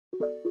Hi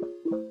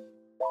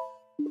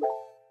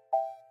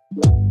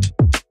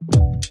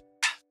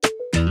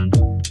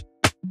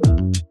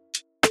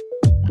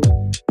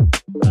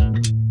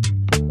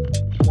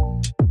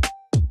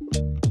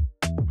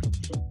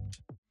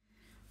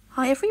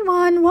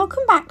everyone,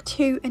 welcome back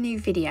to a new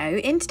video.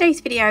 In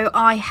today's video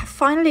I have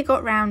finally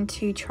got round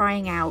to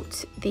trying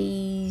out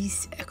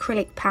these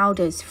acrylic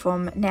powders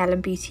from Nail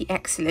and Beauty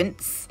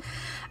Excellence.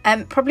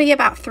 Probably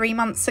about 3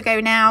 months ago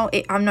now.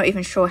 I'm not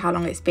even sure how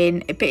long it's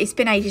been, but it's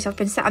been ages. I've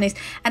been sat on these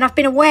and I've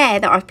been aware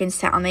that I've been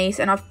sat on these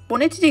and I've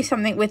wanted to do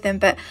something with them,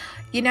 but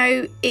you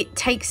know, it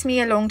takes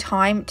me a long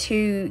time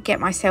to get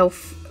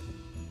myself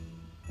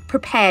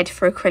prepared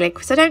for acrylic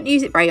because I don't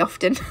use it very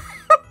often.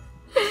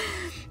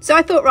 So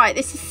I thought, right,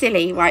 this is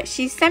silly, right?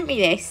 She sent me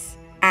this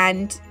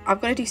and I've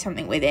got to do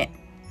something with it.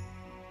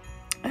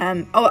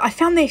 Oh, I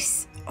found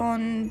this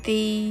on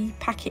the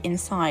packet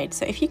inside.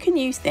 So if you can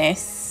use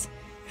this,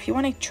 if you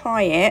want to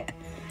try it,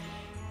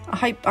 I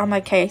hope I'm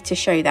okay to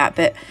show that.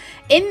 But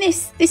in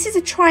this is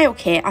a trial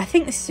kit. I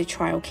think this is a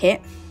trial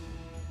kit.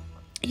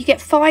 You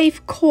get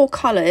 5 core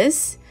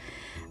colours.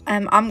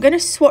 I'm going to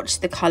swatch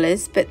the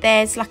colours, but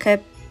there's like a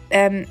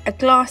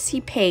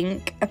glassy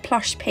pink, a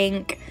plush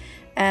pink,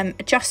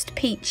 just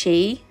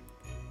peachy.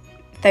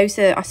 Those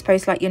are, I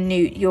suppose, like your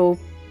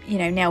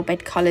nail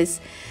bed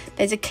colours.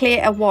 There's a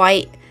clear, a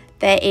white.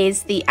 There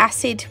is the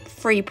acid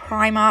free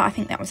primer. I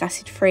think that was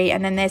acid free,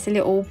 and then there's a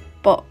little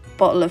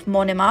bottle of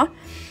monomer.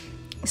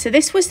 So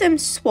this was them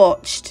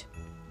swatched.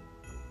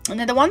 And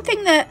then the one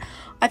thing that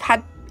I've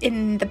had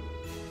in the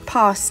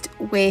past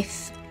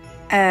with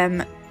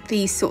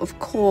these sort of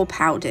core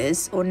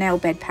powders or nail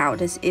bed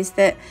powders is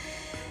that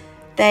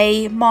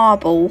they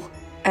marble.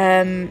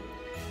 And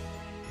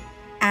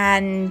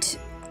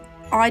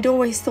I'd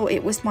always thought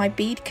it was my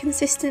bead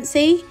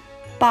consistency,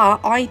 but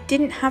I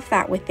didn't have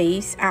that with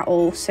these at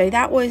all. So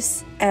that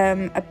was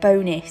a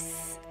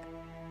bonus,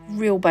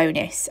 real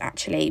bonus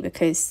actually,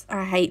 because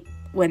I hate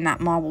when that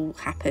marble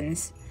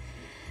happens.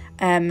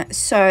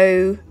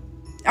 So,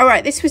 all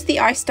right, this was the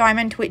Ice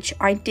Diamond, which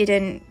I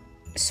didn't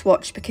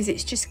swatch because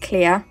it's just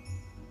clear.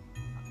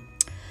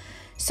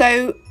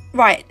 So,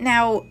 right,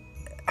 now,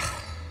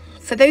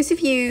 for those of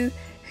you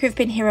who've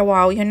been here a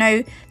while, you'll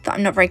know that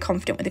I'm not very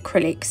confident with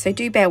acrylic, so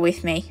do bear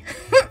with me.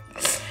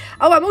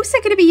 Oh, I'm also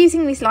going to be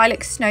using these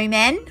Lilac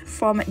Snowmen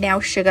from Nail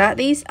Sugar.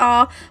 These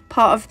are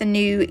part of the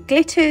new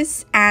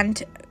glitters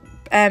and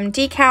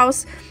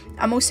decals.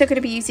 I'm also going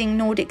to be using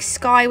Nordic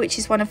Sky, which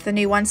is one of the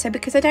new ones. So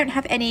because I don't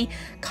have any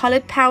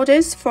coloured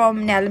powders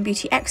from Nail and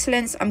Beauty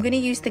Excellence, I'm going to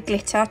use the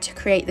glitter to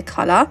create the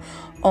colour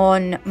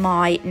on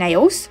my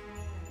nails.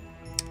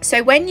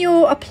 So when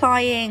you're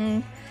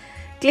applying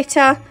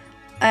glitter,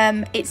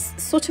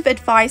 it's sort of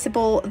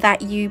advisable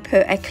that you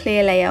put a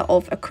clear layer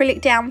of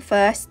acrylic down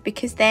first,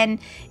 because then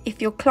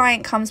if your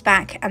client comes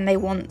back and they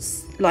want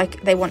a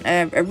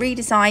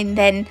redesign,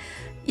 then,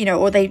 you know,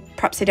 or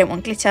perhaps they don't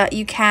want glitter,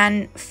 you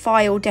can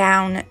file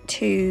down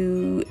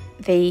to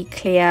the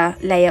clear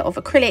layer of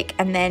acrylic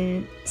and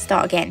then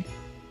start again. Do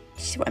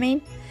you see what I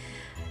mean?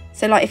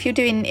 So like if you're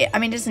doing it, I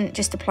mean, it doesn't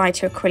just apply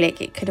to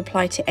acrylic, it could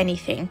apply to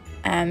anything.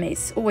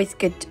 It's always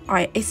good,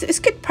 it's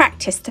good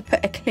practice to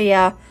put a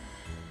clear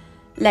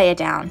layer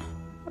down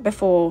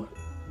before,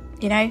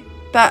 you know,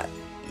 but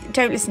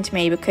don't listen to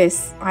me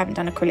because I haven't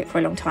done acrylic for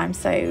a long time,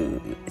 so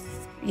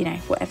you know,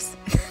 whatevs.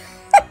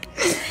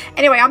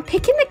 Anyway, I'm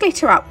picking the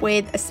glitter up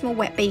with a small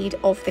wet bead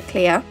of the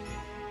clear,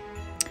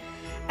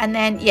 and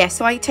then yeah,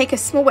 so I take a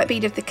small wet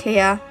bead of the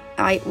clear,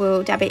 I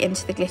will dab it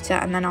into the glitter,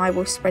 and then I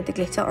will spread the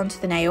glitter onto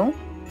the nail.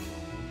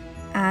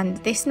 And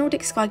this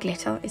Nordic Sky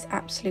glitter is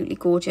absolutely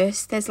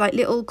gorgeous. There's like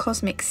little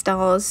cosmic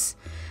stars,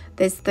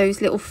 there's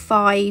those little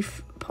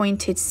 5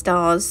 pointed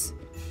stars,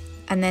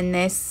 and then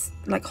there's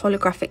like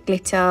holographic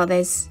glitter,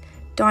 there's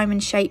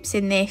diamond shapes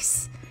in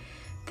this.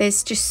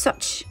 There's just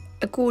such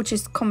a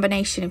gorgeous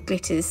combination of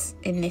glitters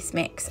in this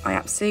mix. I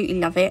absolutely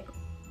love it.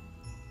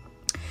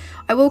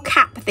 I will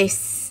cap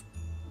this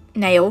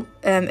nail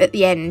at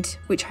the end,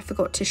 which I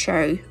forgot to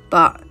show,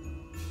 but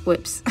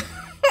whoops.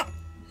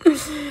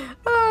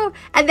 Oh,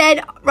 and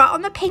then right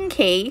on the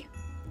pinky,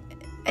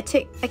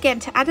 again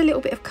to add a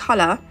little bit of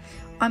colour,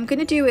 I'm going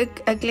to do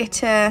a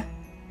glitter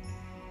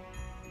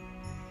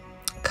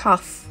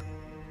cuff.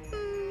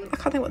 I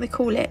can't think what they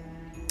call it,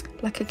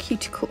 like a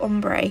cuticle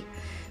ombre.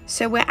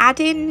 So we're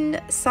adding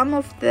some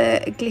of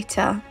the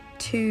glitter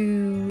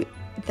to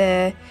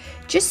the,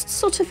 just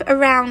sort of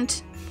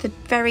around the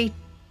very,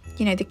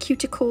 you know, the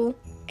cuticle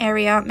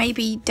area,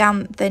 maybe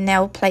down the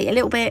nail plate a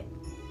little bit.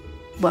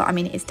 Well, I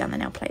mean, it is down the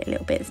nail plate a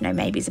little bit, there's no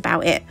maybes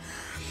about it,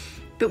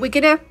 but we're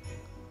gonna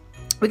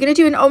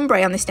do an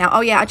ombre on this now.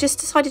 Oh yeah, I just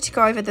decided to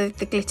go over the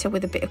glitter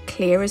with a bit of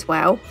clear as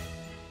well,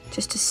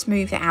 just to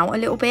smooth it out a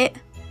little bit,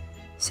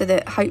 so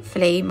that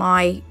hopefully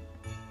my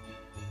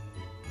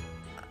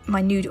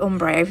nude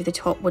ombre over the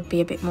top would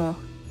be a bit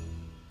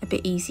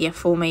easier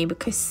for me,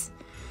 because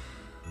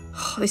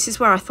this is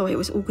where I thought it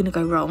was all going to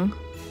go wrong,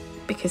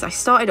 because I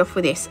started off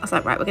with this. I was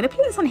like, right, we're going to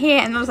put this on here,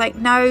 and I was like,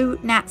 no,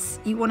 Nats,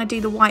 you want to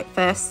do the white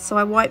first. So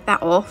I wiped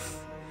that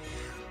off.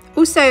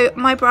 Also,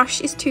 my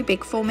brush is too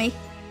big for me.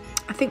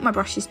 I think my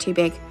brush is too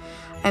big.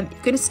 I'm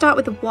going to start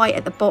with the white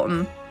at the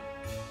bottom.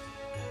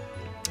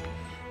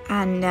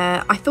 And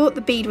I thought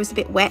the bead was a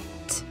bit wet,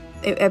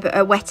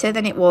 wetter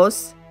than it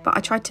was. But I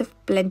tried to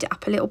blend it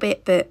up a little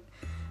bit, but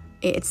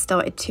it had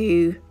started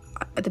to...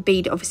 the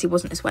bead obviously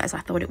wasn't as wet as I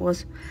thought it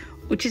was.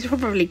 Which is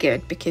probably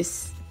good,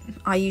 because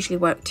I usually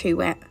work too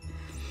wet.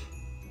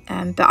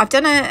 But I've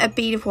done a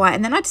bead of white,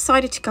 and then I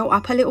decided to go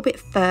up a little bit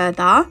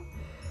further.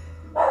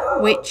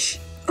 Which...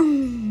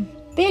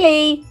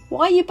 Billy,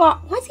 why is he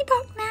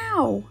back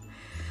now?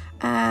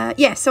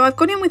 Yeah, so I've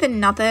gone in with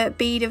another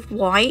bead of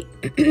white.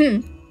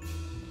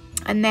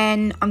 And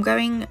then I'm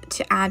going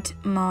to add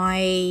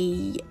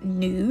my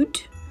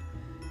nude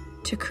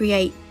to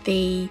create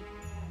the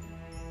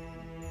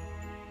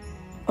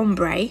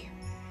ombre.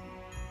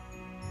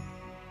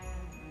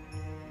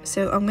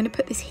 So I'm going to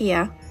put this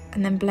here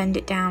and then blend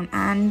it down.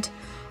 And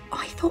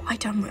I thought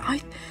like,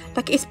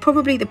 it's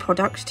probably the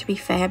product, to be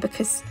fair,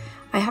 because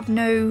I have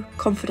no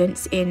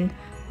confidence in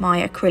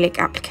my acrylic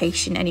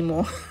application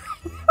anymore.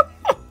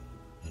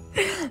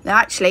 No,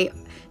 actually,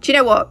 do you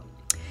know what?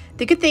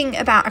 The good thing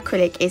about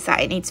acrylic is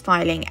that it needs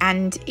filing,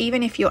 and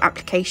even if your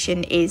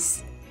application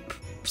is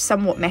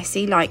somewhat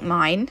messy like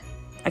mine,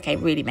 okay,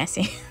 really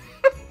messy.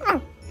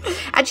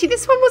 Actually,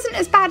 this one wasn't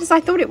as bad as I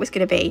thought it was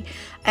going to be.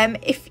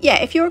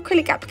 If your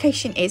acrylic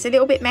application is a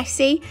little bit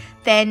messy,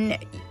 then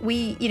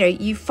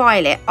you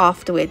file it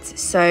afterwards.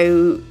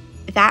 So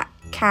that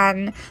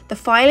the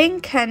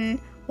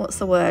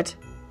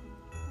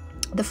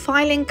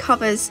filing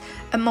covers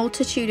a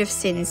multitude of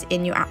sins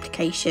in your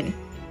application.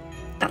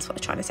 That's what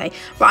I'm trying to say.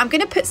 Right, I'm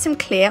going to put some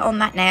clear on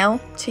that nail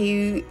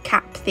to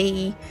cap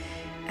the,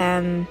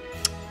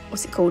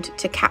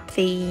 to cap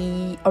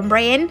the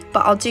ombre in,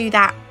 but I'll do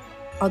that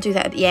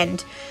at the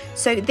end.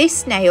 So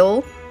this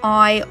nail,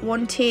 I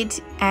wanted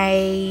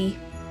a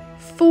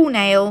full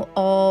nail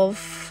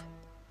of,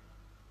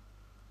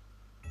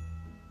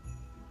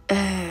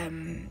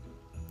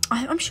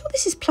 I'm sure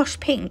this is plush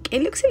pink.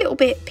 It looks a little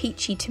bit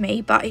peachy to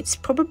me, but it's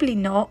probably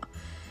not.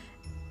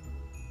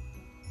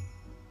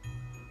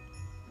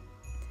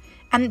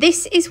 And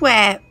this is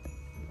where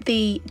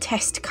the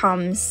test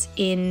comes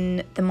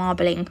in the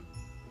marbling,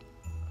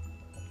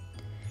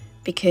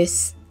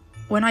 because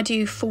when I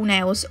do full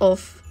nails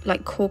of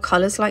like core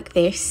colours like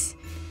this,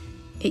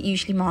 it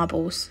usually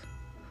marbles.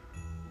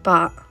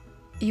 But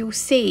you'll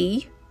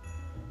see,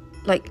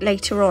 like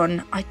later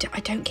on, I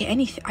don't get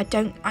anything.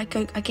 I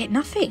get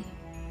nothing.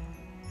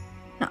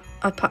 No,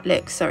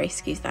 look, sorry,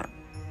 excuse that.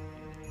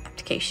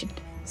 Application,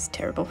 it's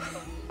terrible.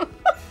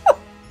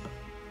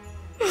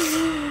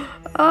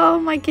 Oh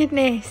my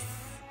goodness.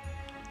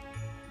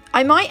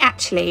 I might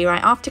actually,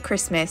 right after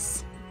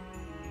Christmas,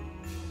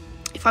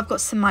 if I've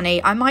got some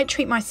money, I might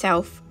treat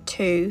myself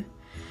to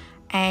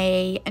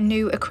a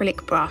new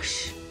acrylic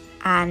brush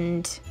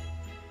and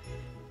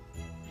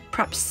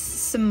perhaps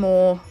some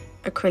more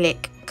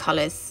acrylic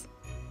colours,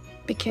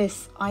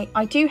 because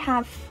I do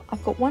have,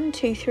 I've got 1,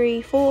 2,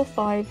 3, 4,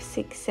 5,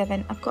 6,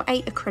 7, I've got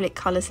 8 acrylic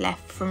colours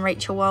left from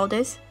Rachel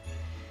Wilder's,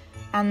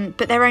 but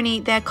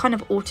they're kind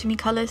of autumny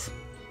colours.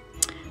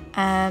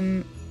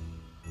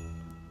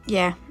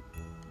 Yeah,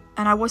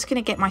 and I was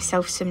going to get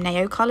myself some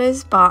Neo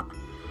colours, but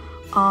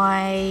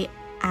I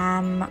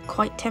am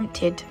quite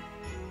tempted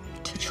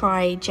to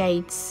try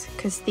Jades,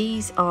 because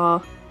these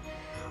are,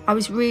 I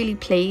was really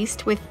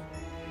pleased with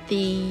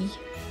the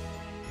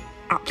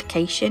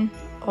application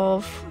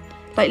of,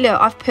 like,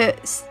 look, I've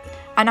put,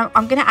 and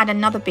I'm going to add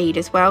another bead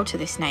as well to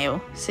this nail,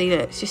 so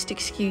look, just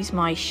excuse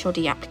my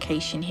shoddy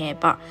application here,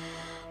 but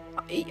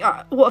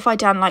what have I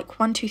done? Like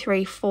 1, 2,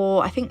 3,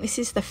 4. I think this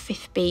is the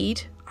 5th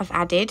bead I've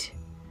added.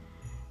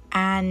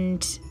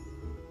 And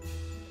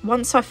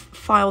once I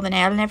file the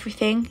nail and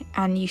everything,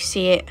 and you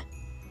see it,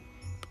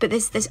 but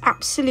there's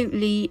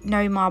absolutely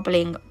no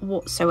marbling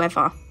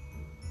whatsoever.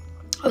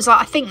 I was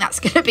like, I think that's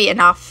going to be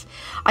enough.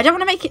 I don't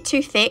want to make it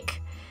too thick,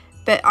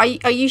 but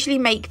I usually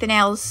make the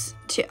nails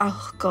to,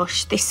 oh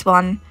gosh, this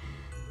one.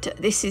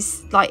 This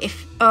is like,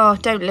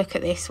 don't look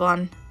at this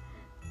one.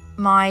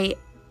 My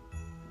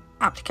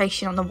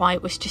application on the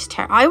white was just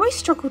terrible. I always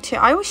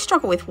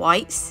struggle with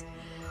whites.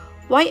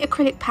 White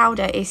acrylic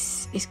powder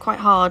is quite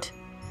hard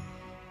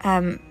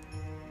for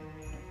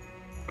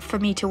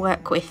me to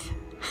work with.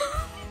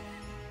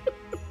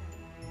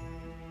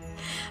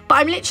 But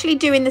I'm literally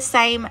doing the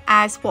same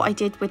as what I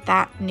did with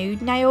that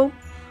nude nail.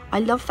 I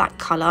love that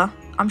colour.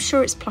 I'm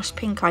sure it's plush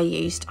pink I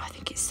used. I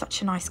think it's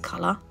such a nice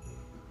colour.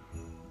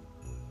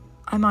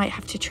 I might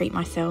have to treat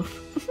myself.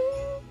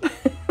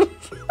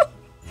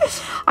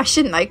 I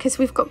shouldn't though, because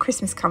we've got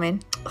Christmas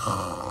coming.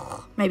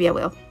 Maybe I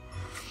will.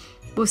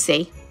 We'll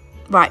see.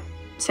 Right,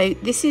 so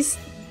this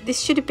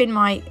should have been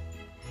my,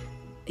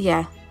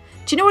 yeah.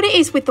 Do you know what it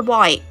is with the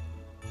white?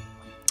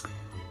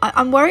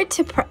 I'm worried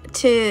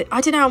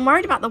I don't know, I'm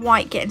worried about the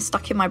white getting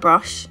stuck in my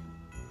brush.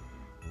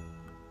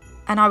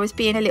 And I was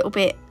being a little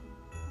bit,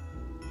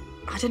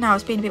 I don't know, I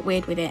was being a bit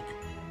weird with it.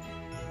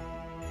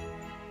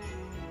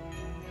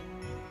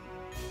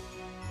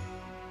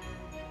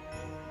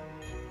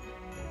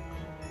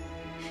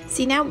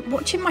 See, now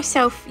watching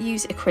myself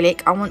use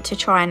acrylic, I want to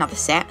try another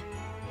set.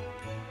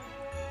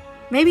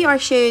 Maybe I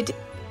should,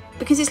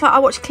 because it's like I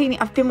watch cleaning.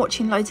 I've been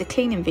watching loads of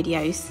cleaning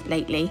videos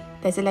lately.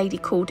 There's a lady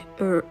called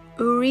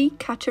Uri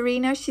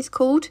Katerina, she's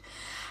called.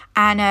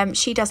 And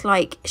she does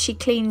like, she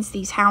cleans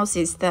these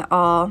houses that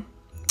are,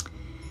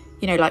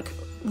 you know, like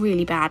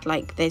really bad.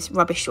 Like there's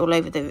rubbish all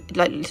over the,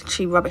 like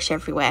literally rubbish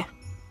everywhere.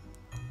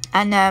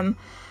 And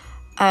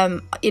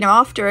you know,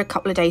 after a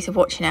couple of days of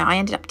watching it, I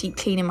ended up deep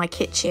cleaning my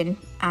kitchen.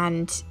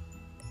 And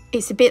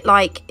it's a bit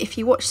like if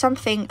you watch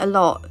something a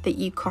lot that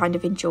you kind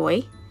of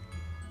enjoy,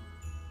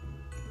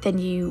 then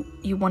you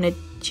want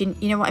to,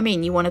 you know what I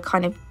mean? You want to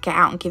kind of get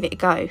out and give it a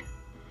go.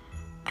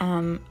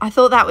 I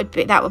thought that would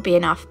be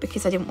enough,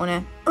 because I didn't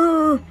want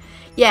to,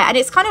 yeah, and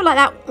it's kind of like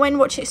that when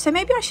watching, so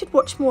maybe I should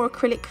watch more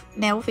acrylic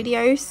nail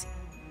videos,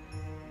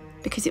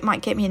 because it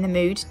might get me in the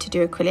mood to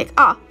do acrylic.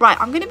 Right,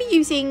 I'm going to be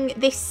using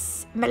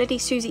this Melody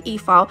Susie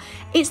e-file.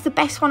 It's the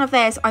best one of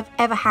theirs I've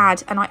ever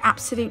had, and I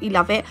absolutely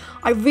love it.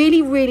 I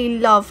really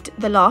loved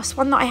the last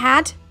one that I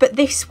had, but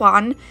this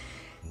one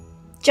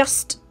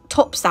just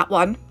tops that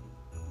one.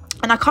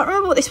 And I can't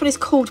remember what this one is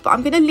called, but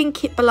I'm going to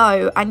link it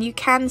below, and you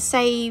can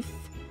save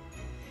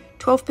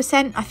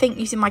 12%, I think,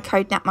 using my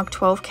code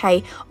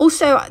NatMug12K.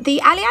 Also,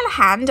 the Ali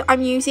hand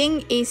I'm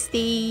using is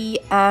the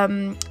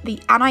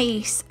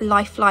Anais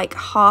Lifelike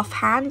half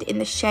hand in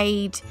the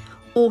shade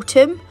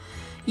Autumn.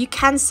 You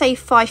can save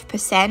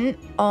 5%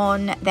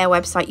 on their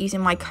website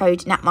using my code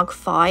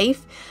NatMug5.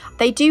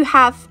 They do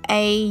have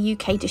a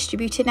UK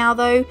distributor now,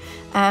 though.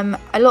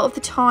 A lot of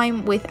the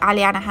time with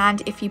Ali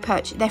hand, if you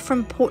purchase, they're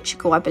from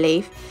Portugal, I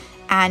believe,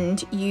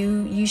 and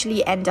you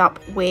usually end up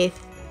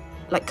with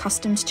like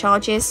customs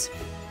charges.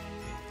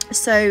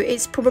 So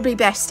it's probably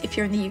best if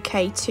you're in the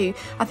UK to,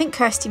 I think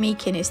Kirsty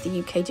Meakin is the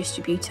UK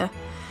distributor.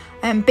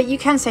 But you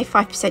can save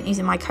 5%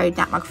 using my code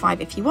NatMug5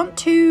 if you want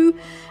to.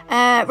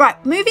 Right,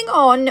 moving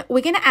on,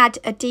 we're going to add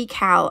a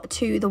decal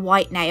to the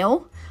white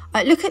nail.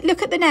 Look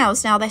at the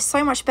nails now. They're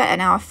so much better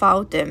now I've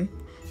filed them.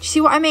 Do you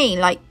see what I mean?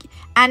 Like,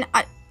 and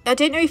I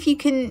don't know if you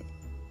can,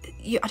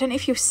 I don't know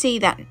if you'll see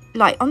that,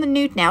 like on the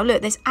nude nail,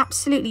 look, there's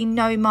absolutely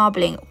no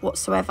marbling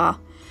whatsoever.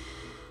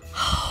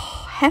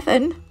 Oh,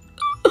 heaven.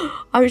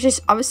 I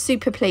was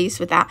super pleased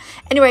with that.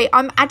 Anyway,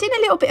 I'm adding a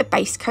little bit of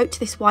base coat to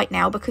this white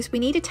nail because we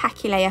need a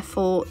tacky layer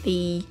for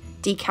the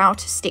decal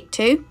to stick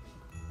to.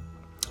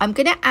 I'm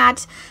going to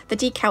add the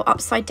decal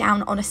upside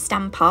down on a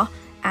stamper,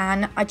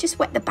 and I just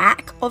wet the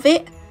back of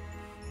it.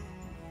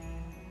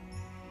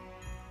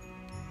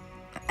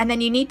 And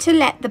then you need to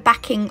let the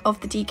backing of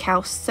the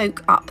decal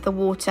soak up the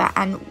water,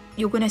 and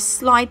you're going to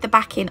slide the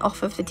backing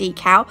off of the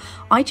decal.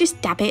 I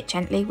just dab it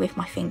gently with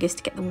my fingers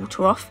to get the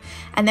water off.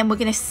 And then we're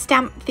going to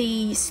stamp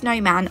the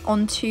snowman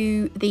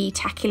onto the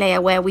tacky layer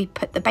where we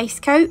put the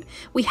base coat.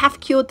 We have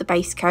cured the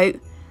base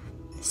coat.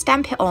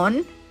 Stamp it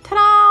on.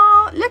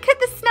 Ta-da! Look at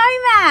the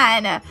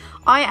snowman!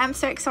 I am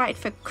so excited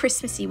for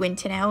Christmassy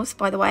winter nails,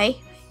 by the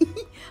way.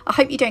 I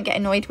hope you don't get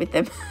annoyed with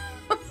them.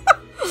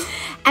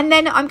 And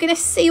then I'm going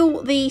to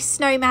seal the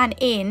snowman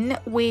in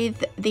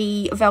with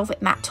the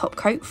velvet matte top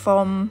coat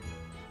from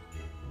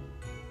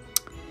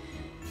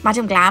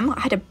Madam Glam. I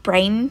had a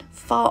brain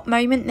fart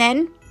moment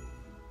then.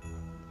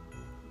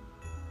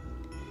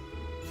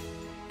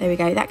 There we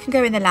go. That can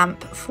go in the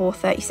lamp for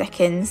 30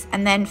 seconds.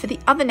 And then for the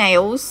other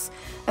nails,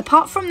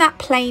 apart from that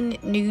plain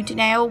nude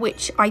nail,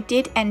 which I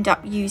did end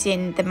up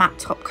using the matte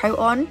top coat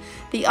on,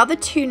 the other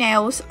two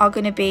nails are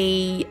going to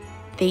be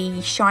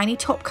the shiny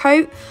top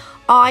coat.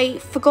 I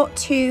forgot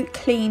to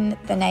clean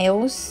the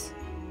nails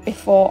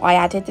before I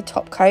added the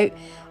top coat.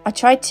 I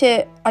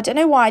don't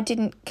know why I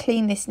didn't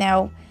clean this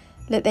nail.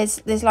 Look,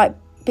 there's like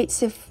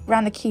bits of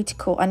around the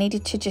cuticle. I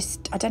needed to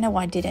I don't know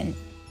why I didn't.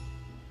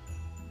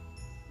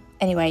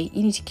 Anyway,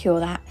 you need to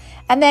cure that.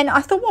 And then I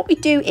thought what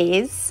we'd do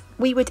is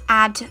we would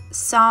add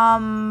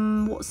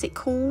some, what's it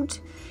called?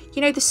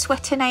 You know, the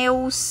sweater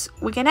nails.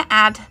 We're going to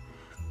add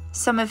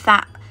some of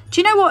that.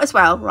 Do you know what as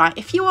well? Right,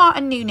 if you are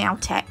a new nail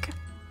tech,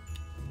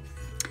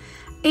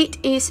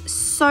 it is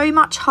so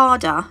much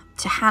harder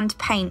to hand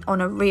paint on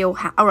a real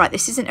hand. All right,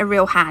 this isn't a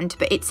real hand,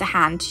 but it's a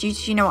hand.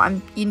 You know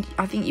what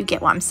I think you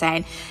get what I'm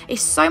saying.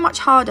 It's so much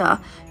harder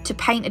to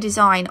paint a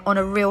design on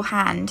a real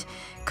hand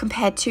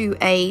compared to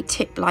a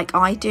tip like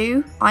I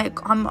do.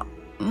 I'm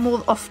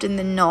more often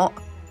than not,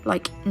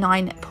 like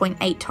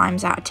 9.8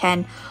 times out of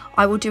 10,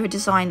 I will do a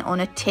design on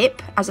a tip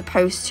as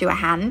opposed to a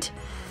hand.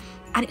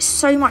 And it's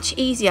so much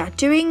easier.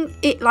 Doing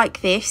it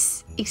like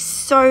this is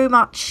so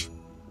much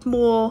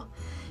more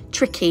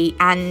tricky,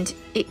 and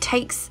it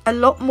takes a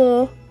lot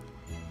more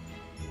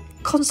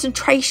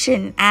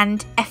concentration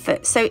and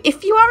effort. So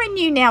if you are a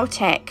new nail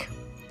tech,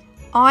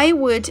 I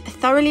would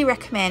thoroughly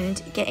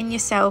recommend getting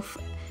yourself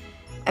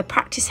a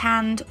practice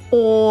hand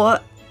or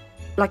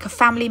like a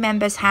family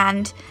member's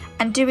hand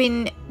and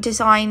doing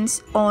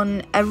designs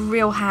on a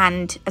real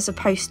hand as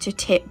opposed to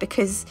tip,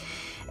 because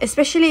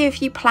especially if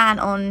you plan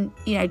on,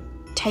 you know,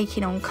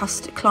 taking on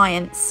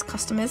clients,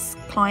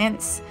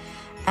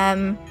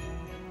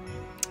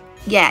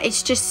 yeah,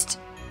 it's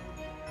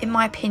in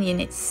my opinion,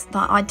 it's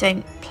like I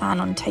don't plan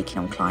on taking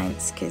on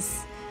clients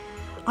because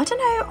I don't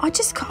know, I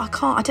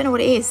can't, I don't know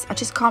what it is. I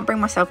just can't bring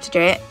myself to do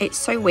it. It's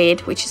so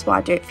weird, which is why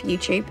I do it for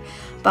YouTube.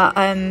 But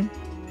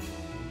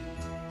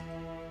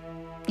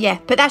yeah,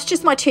 but that's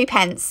just my 2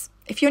 pence.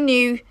 If you're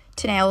new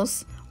to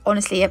nails,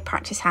 honestly, a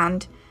practice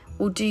hand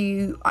will do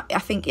you, I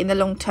think in the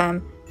long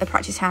term, a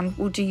practice hand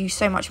will do you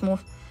so much more.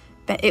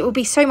 It will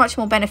be so much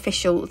more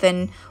beneficial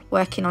than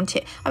working on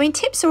tips. I mean,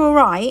 tips are all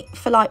right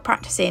for like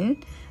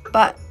practicing,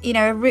 but you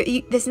know,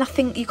 there's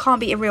nothing, you can't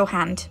beat a real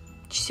hand.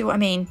 Do you see what I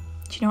mean?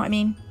 Do you know what I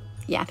mean?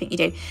 Yeah, I think you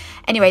do.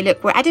 Anyway,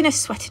 look, we're adding a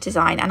sweater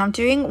design, and I'm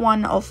doing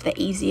one of the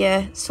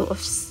easier sort of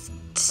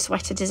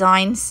sweater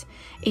designs.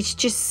 It's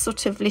just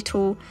sort of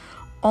little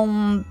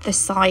on the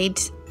side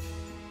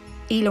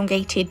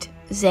elongated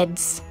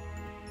Zs.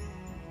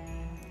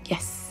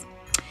 Yes.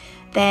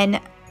 Then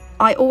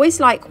I always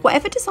like,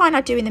 whatever design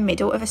I do in the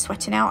middle of a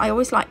sweater now, I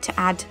always like to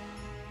add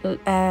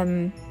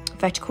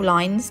vertical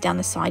lines down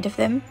the side of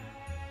them.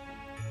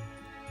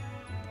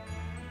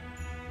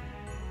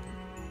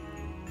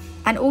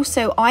 And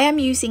also I am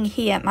using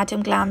here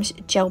Madame Glam's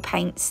gel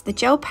paints. The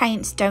gel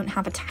paints don't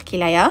have a tacky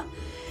layer,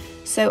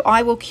 so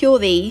I will cure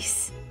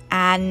these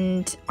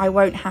and I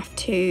won't have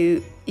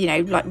to, you know,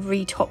 like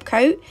re-top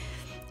coat.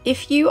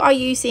 If you are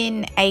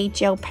using a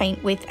gel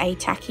paint with a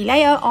tacky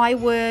layer, I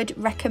would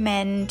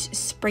recommend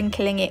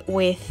sprinkling it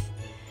with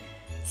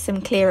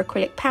some clear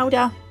acrylic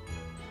powder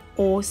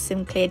or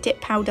some clear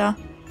dip powder,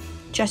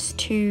 just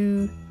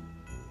to,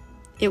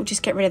 it will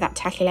just get rid of that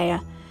tacky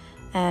layer.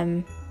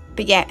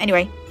 But yeah,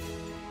 anyway,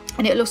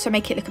 and it'll also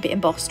make it look a bit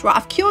embossed. Right,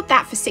 I've cured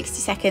that for 60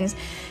 seconds.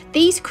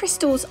 These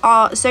crystals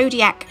are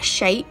Zodiac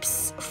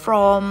shapes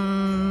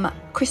from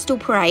Crystal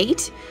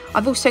Parade.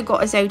 I've also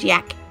got a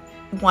Zodiac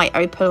white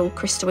opal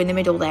crystal in the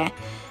middle there.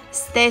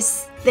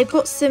 They've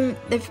got some,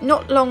 they've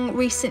not long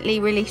recently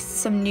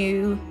released some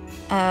new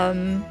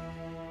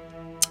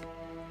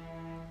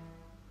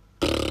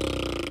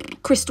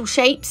crystal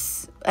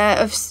shapes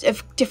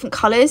of different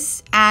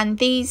colours, and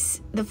these,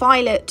 the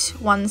violet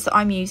ones that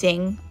I'm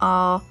using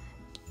are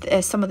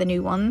some of the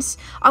new ones.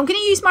 I'm going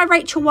to use my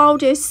Rachel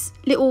Wilder's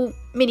little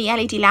mini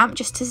LED lamp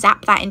just to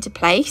zap that into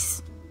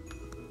place.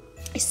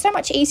 It's so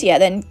much easier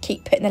than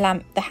keep putting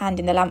the hand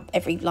in the lamp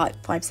every like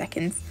 5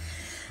 seconds.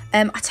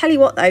 I tell you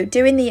what though,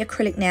 doing the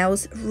acrylic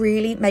nails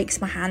really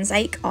makes my hands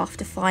ache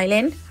after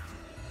filing.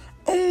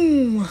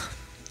 Oh,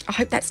 I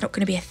hope that's not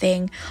going to be a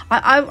thing.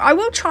 I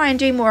will try and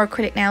do more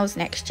acrylic nails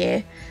next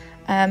year.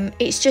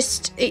 It's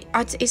just,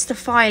 it's the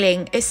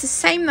filing. It's the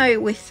same though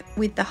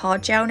with the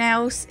hard gel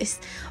nails.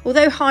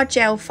 Although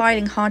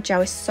filing hard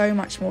gel is so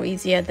much more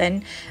easier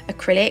than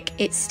acrylic,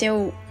 it's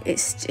still, it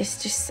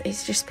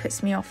just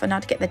puts me off, and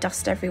I'd get the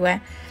dust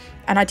everywhere.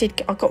 And I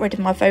got rid of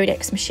my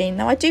Vodex machine.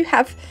 Now I do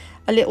have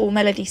a little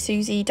Melody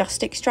Susie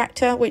dust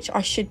extractor, which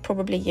I should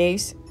probably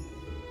use,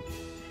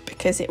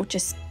 because it will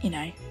just, you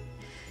know,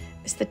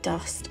 it's the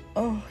dust.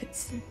 Oh,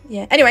 it's,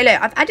 yeah. Anyway,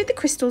 look, I've added the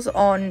crystals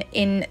on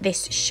in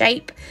this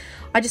shape.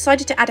 I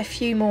decided to add a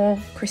few more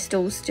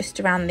crystals just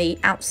around the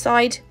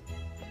outside.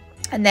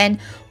 And then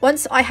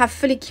once I have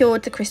fully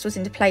cured the crystals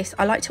into place,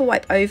 I like to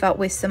wipe over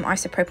with some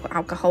isopropyl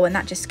alcohol, and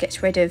that just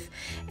gets rid of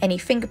any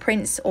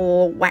fingerprints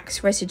or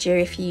wax residue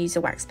if you use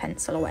a wax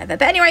pencil or whatever.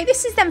 But anyway,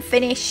 this is them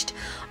finished.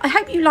 I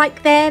hope you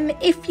like them.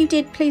 If you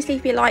did, please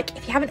leave me a like.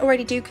 If you haven't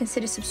already, do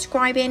consider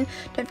subscribing.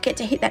 Don't forget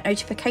to hit that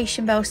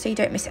notification bell so you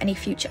don't miss any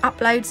future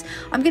uploads.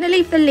 I'm going to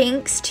leave the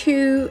links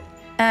to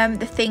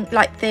the thing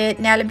like the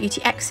Nail and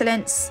Beauty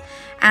Excellence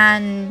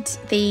and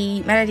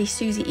the Melody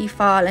Susie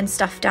e-file and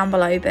stuff down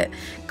below. But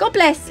God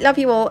bless, love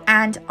you all,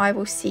 and I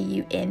will see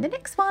you in the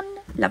next one.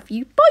 Love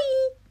you, bye.